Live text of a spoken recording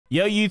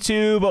Yo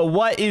YouTube,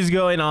 what is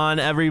going on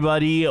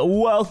everybody?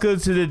 Welcome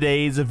to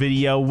today's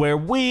video where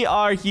we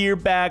are here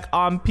back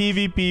on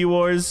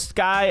PvPWars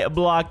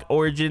Skyblock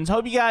Origins.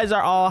 Hope you guys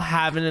are all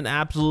having an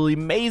absolutely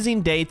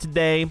amazing day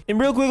today.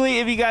 And real quickly,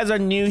 if you guys are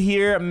new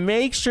here,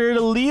 make sure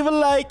to leave a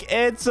like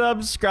and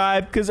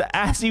subscribe because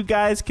as you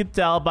guys can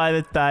tell by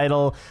the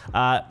title,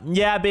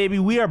 yeah baby,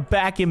 we are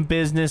back in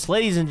business.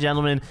 Ladies and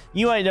gentlemen,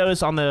 you might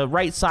notice on the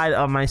right side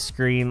of my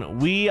screen,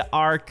 we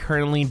are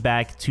currently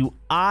back to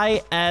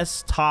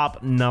IS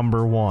top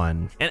number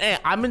 1. And hey,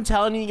 I've been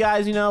telling you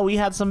guys, you know, we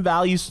had some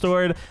value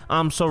stored.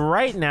 So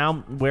right now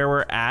where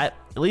we're at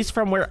least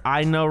from where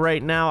I know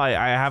right now, I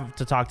have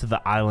to talk to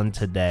the island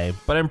today,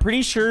 but I'm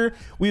pretty sure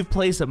we've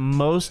placed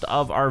most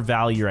of our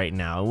value right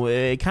now.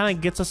 It kind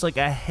of gets us like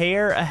a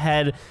hair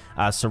ahead.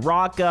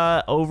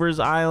 Soraka,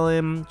 Over's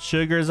Island,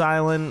 Sugar's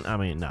Island. I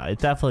mean, no, it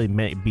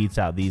definitely beats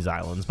out these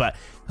islands, but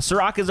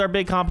Soraka is our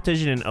big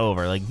competition in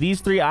Over. Like these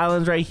three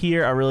islands right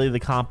here are really the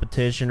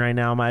competition right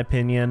now, in my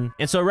opinion.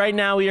 And so right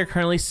now we are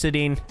currently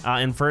sitting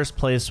in first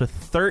place with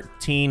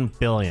 13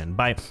 billion.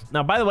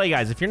 Now, by the way,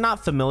 guys, if you're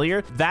not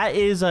familiar, that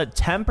is a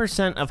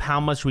 10% of how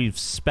much we've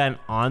spent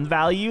on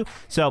value.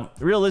 So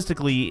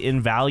realistically,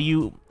 in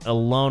value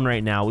alone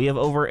right now, we have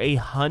over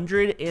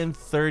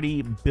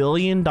 $130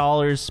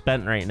 billion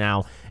spent right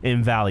now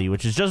in value,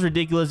 which is just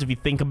ridiculous if you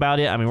think about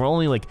it. I mean, we're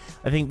only like,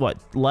 I think what,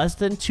 less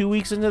than 2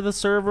 weeks into the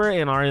server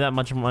and already that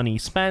much money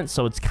spent.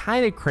 So it's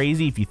kind of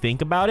crazy if you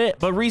think about it.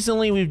 But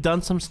recently we've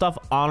done some stuff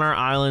on our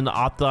island to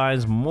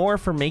optimize more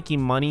for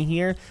making money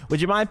here,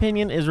 which in my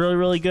opinion is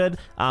really good.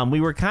 We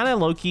were kind of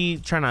low-key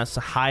trying to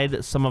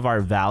hide some of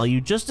our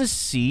value just to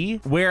see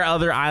where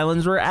other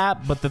islands were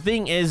at. But the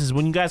thing is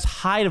when you guys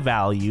hide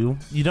value,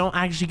 you don't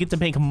actually get to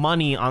make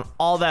money on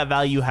all that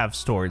value you have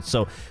stored.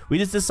 So we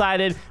just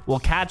decided we'll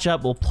catch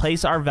up, we'll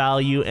place our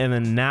value, and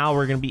then now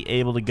we're going to be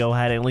able to go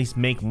ahead and at least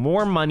make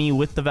more money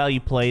with the value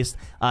placed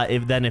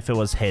if it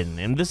was hidden.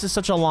 And this is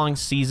such a long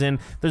season,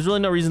 there's really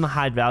no reason to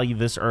hide value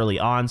this early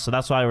on. So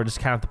that's why we're just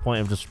kind of at the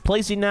point of just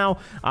placing now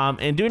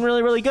and doing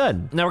really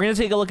good. Now we're going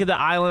to take a look at the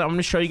island. I'm going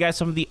to show you guys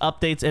some of the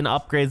updates and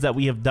upgrades that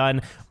we have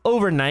done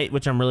overnight,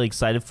 which I'm really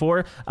excited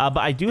for. But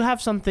I do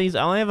have some things.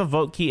 I only have a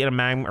vote key and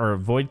a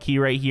void key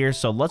right here.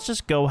 So let's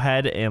just go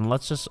ahead and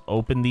let's just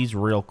open these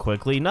real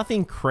quickly.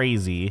 Nothing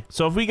crazy.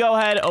 So if we go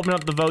ahead, open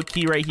up the vote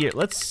key right here,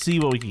 let's see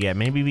what we can get.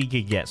 Maybe we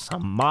could get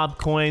some mob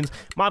coins.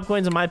 Mob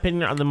coins, in my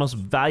opinion, are the most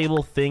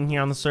valuable thing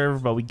here on the server,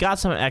 but we got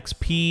some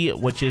XP,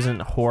 which isn't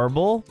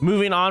horrible.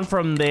 Moving on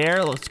from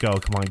there, let's go.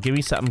 Come on, give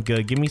me something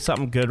good. Give me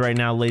something good right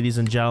now, ladies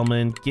and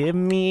gentlemen. Give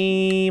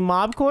me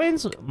mob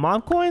coins.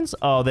 Mob coins.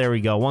 Oh, there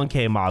we go.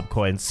 1K mob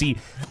coins. See,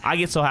 I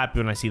get so happy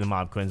when I see the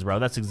mob coins, bro.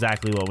 That's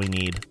exactly what we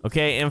need.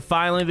 Okay, and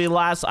finally the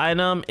last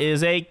item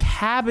is a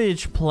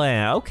cabbage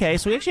plant. Okay,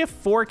 so we actually have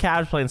 4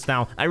 cabbage plants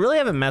now. I really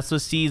haven't messed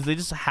with seeds. They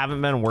just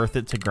haven't been worth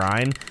it to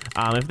grind.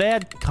 If they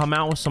had come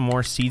out with some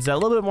more seeds that are a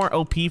little bit more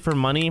OP for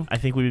money, I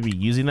think we would be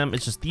using them.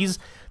 It's just these,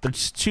 they're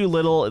just too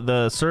little.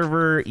 The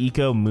server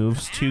eco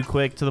moves too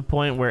quick to the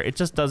point where it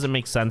just doesn't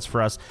make sense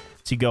for us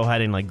to go ahead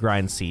and like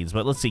grind seeds.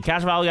 But let's see,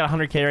 cash value got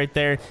 100k right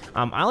there.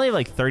 I only have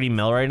like 30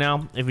 mil right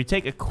now. If we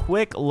take a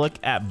quick look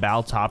at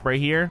Bow Top right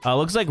here,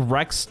 looks like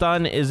Rex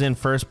Stun is in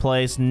first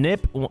place.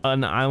 Nip,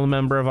 an island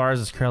member of ours,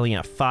 is currently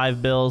at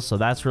 5 bills, so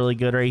that's really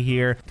good right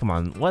here. Come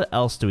on, what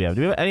else do we have?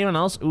 Do we have anyone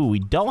else? Ooh, we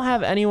don't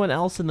have anyone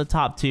else in the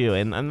top 2,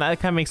 and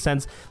that kind of makes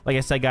sense. Like I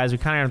said, guys, we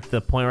kind of at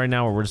the point right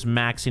now where we're just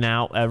maxing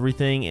out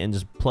everything and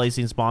just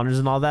placing spawners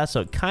and all that,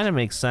 so it kind of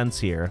makes sense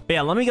here. But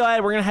yeah, let me go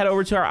ahead. We're gonna head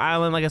over to our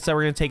island. Like I said,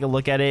 we're gonna take a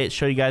look at it,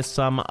 show you guys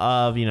some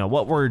of, you know,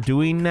 what we're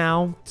doing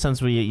now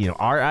since we, you know,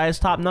 are IS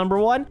top number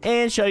 1,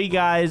 and show you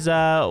guys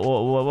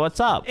what's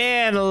up.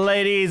 And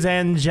ladies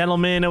and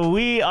gentlemen,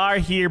 we are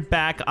here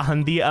back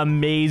on the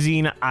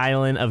amazing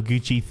island of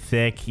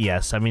GoochiThicc.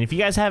 Yes, I mean, if you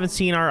guys haven't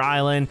seen our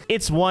island,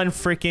 it's one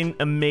freaking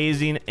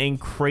amazing and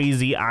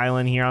crazy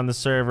island here on the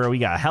server. We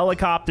got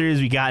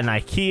helicopters, we got an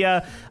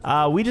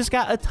IKEA, we just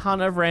got a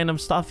ton of random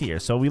stuff here,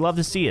 so we love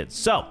to see it.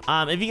 So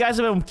if you guys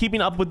have been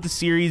keeping up with the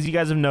series, you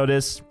guys have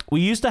noticed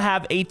we used to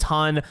have a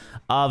ton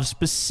of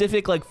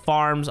specific like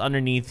farms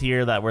underneath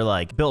here that were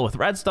like built with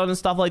redstone and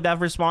stuff like that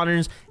for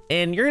spawners.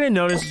 And you're gonna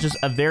notice just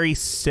a very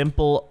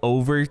simple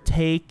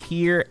overtake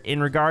here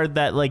in regard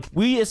that like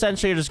we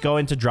essentially are just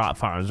going to drop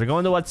farms. We're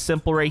going to what's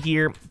simple right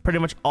here. Pretty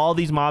much all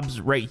these mobs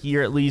right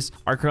here at least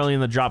are currently in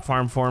the drop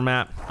farm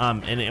format.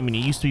 And I mean,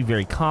 it used to be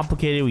very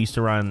complicated. We used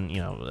to run,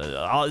 you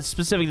know, all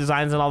specific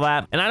designs and all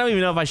that. And I don't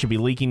even know if I should be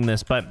leaking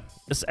this, but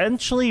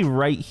essentially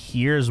right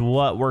here is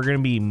what we're going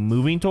to be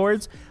moving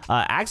towards.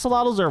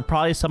 Axolotls are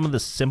probably some of the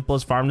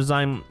simplest farm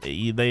design.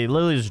 They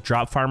literally just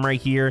drop farm right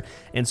here.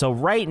 And so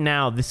right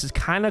now, this is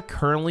kind of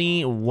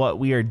currently what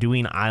we are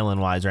doing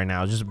island wise right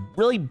now. Just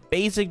really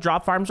basic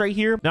drop farms right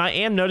here. Now I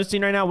am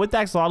noticing right now with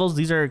axolotls,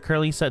 these are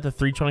currently set to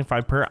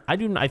 325 per.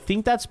 I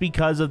think that's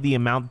because of the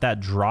amount that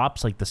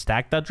drops, like the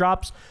stack that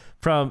drops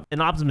from an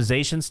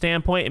optimization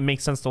standpoint, it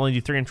makes sense to only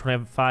do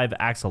 325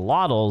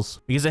 axolotls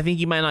because I think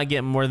you might not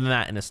get more than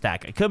that in a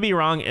stack. I could be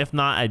wrong. If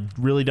not, I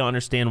really don't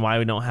understand why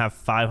we don't have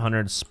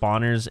 500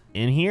 spawners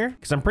in here,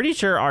 because I'm pretty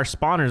sure our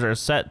spawners are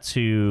set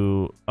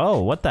to...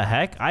 Oh, what the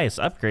heck? IS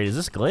upgrade. Is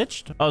this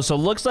glitched? Oh, so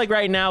looks like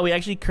right now we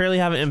actually currently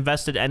haven't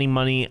invested any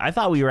money. I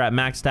thought we were at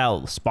maxed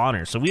out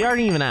spawners, so we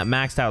aren't even at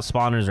maxed out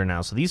spawners right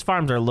now. So these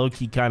farms are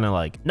low-key kind of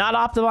like not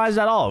optimized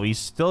at all. We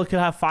still could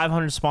have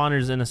 500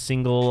 spawners in a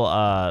single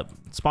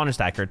spawner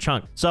stack or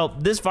chunk. So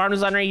this farm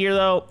design right here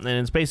though, and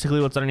it's basically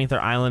what's underneath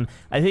our island.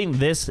 I think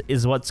this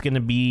is what's going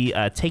to be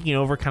taking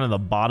over kind of the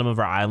bottom of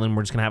our island.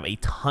 We're just gonna have a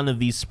ton of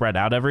these spread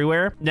out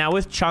everywhere. Now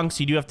with chunks,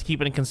 you do have to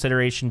keep into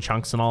consideration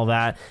chunks and all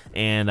that,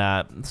 and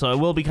so it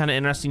will be kind of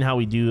interesting how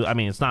we do. I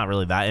mean, it's not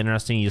really that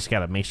interesting. You just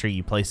gotta make sure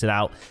you place it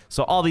out.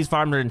 So all these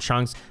farms are in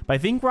chunks, but I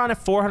think we're on a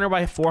 400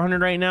 by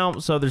 400 right now,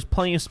 so there's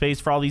plenty of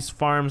space for all these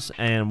farms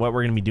and what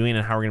we're gonna be doing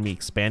and how we're gonna be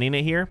expanding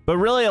it here. But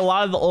really, a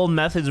lot of the old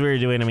methods we were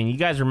doing, I mean, you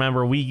guys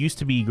remember we used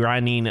to be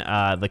grinding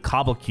the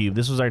cobble cube.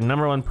 This was our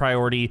 #1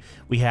 priority.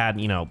 We had,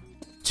 you know,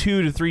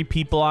 2 to 3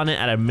 people on it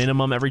at a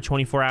minimum every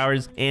 24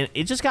 hours, and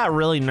it just got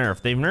really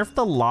nerfed. They've nerfed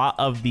a lot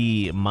of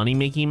the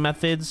money-making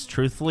methods,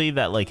 truthfully,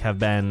 that like have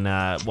been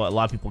what a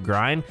lot of people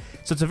grind.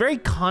 So it's a very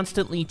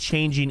constantly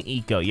changing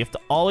eco. You have to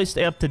always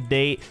stay up to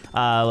date.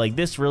 Like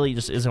this really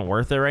just isn't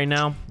worth it right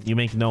now. You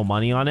make no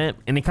money on it,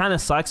 and it kind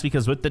of sucks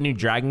because with the new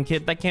dragon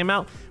kit that came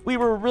out, we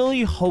were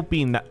really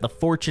hoping that the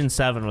Fortune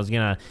 7 was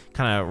gonna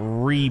kind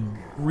of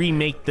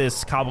remake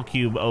this cobble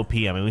cube OP.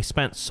 I mean, we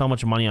spent so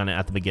much money on it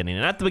at the beginning,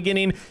 and at the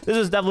beginning, this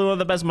is definitely one of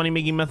the best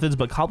money-making methods,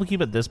 but cobble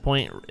cube at this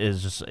point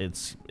is just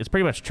it's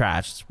pretty much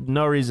trash. There's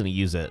no reason to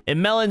use it.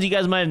 In melons, you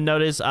guys might have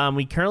noticed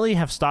we currently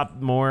have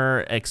stopped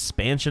more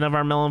expansion of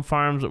our melon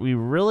farms. We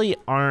really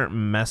aren't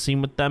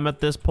messing with them at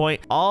this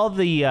point. All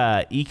the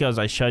ecos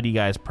I showed you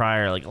guys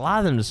prior, like a lot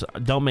of them just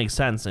don't make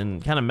sense,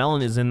 and kind of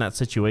melon is in that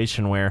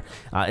situation where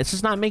it's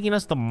just not making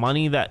us the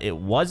money that it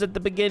was at the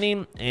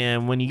beginning.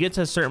 And when you get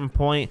to a certain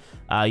point,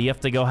 you have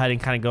to go ahead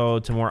and kind of go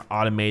to more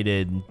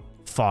automated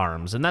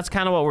farms, and that's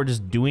kind of what we're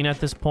just doing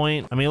at this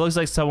point. I mean, it looks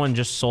like someone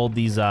just sold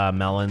these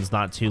melons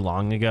not too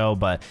long ago,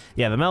 but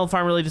yeah, the melon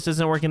farm really just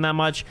isn't working that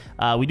much.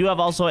 We do have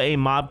also a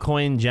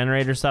MOBCOIN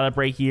generator setup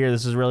right here.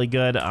 This is really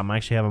good. I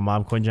actually have a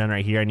MOBCOIN gen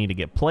right here I need to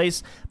get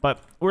placed,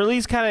 but we're at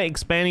least kind of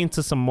expanding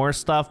to some more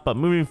stuff. But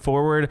moving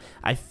forward,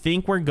 I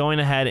think we're going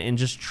ahead and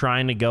just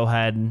trying to go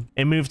ahead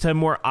and move to a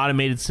more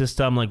automated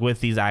system, like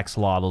with these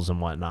axolotls and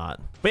whatnot.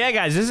 But yeah,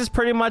 guys, this is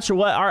pretty much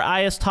what our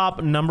IS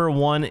top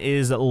 #1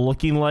 is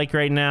looking like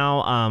right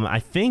now. I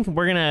think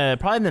we're gonna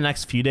probably in the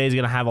next few days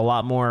gonna have a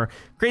lot more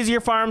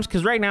crazier farms,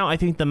 because right now I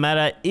think the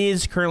meta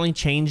is currently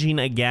changing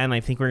again.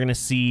 I think we're gonna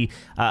see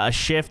a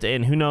shift,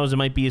 and who knows, it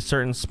might be a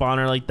certain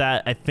spawner like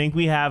that. I think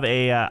we have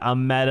a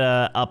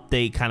meta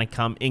update kind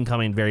of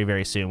incoming very,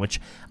 very soon,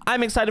 which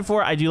I'm excited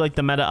for. I do like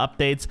the meta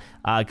updates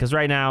because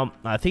right now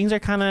things are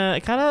kind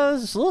of a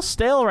little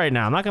stale right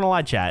now. I'm not gonna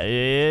lie, chat.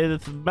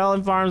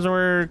 Melon farms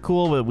were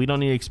cool, but we don't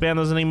need to expand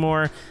those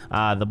anymore.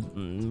 The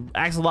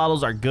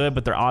axolotls are good,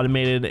 but they're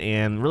automated,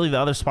 and really the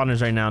other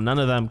spawners right now, none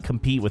of them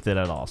compete with it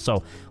at all.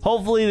 So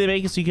hopefully they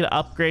make it so you can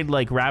upgrade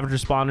like Ravager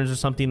spawners or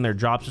something, their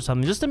drops or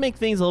something, just to make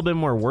things a little bit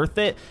more worth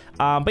it.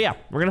 But yeah,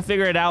 we're gonna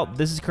figure it out.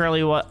 This is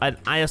currently what an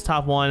IS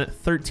top 1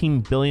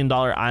 $13 billion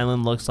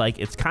island looks like.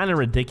 It's kind of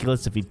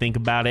ridiculous if you think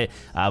about it.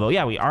 But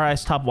yeah, we are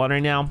IS top 1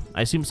 right now.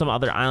 I assume some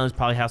other islands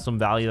probably have some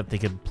value that they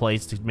could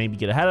place to maybe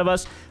get ahead of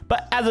us.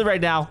 But as of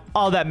right now,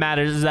 all that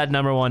matters is that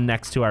 #1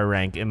 next to our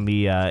rank in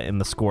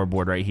the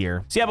scoreboard right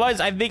here. So yeah, boys,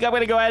 I think I'm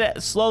gonna go ahead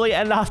and slowly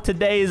end off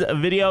today's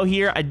video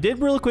here. I did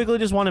really quickly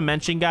just want to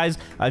mention, guys,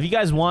 if you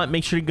guys want,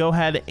 make sure to go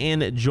ahead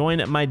and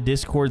join my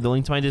Discord. The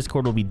link to my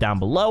Discord will be down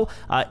below.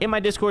 In my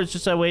Discord, it's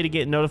just a way to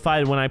get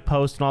notified when I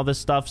post and all this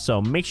stuff.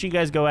 So make sure you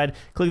guys go ahead,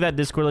 click that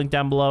Discord link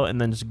down below,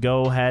 and then just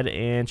go ahead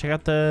and check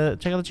out the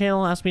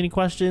channel. Ask me any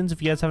questions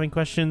if you guys have any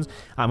questions.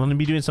 I'm gonna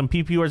be doing some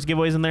PvPWars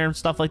giveaways in there and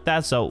stuff like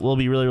that, so it will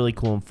be really, really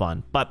cool and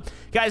fun. But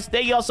guys,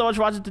 thank you all so much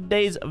for watching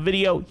today's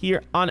video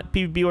here on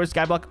PvPWars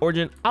Skyblock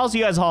Origin. I'll see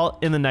you guys all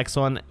in the next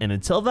one, and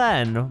until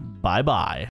then, bye bye.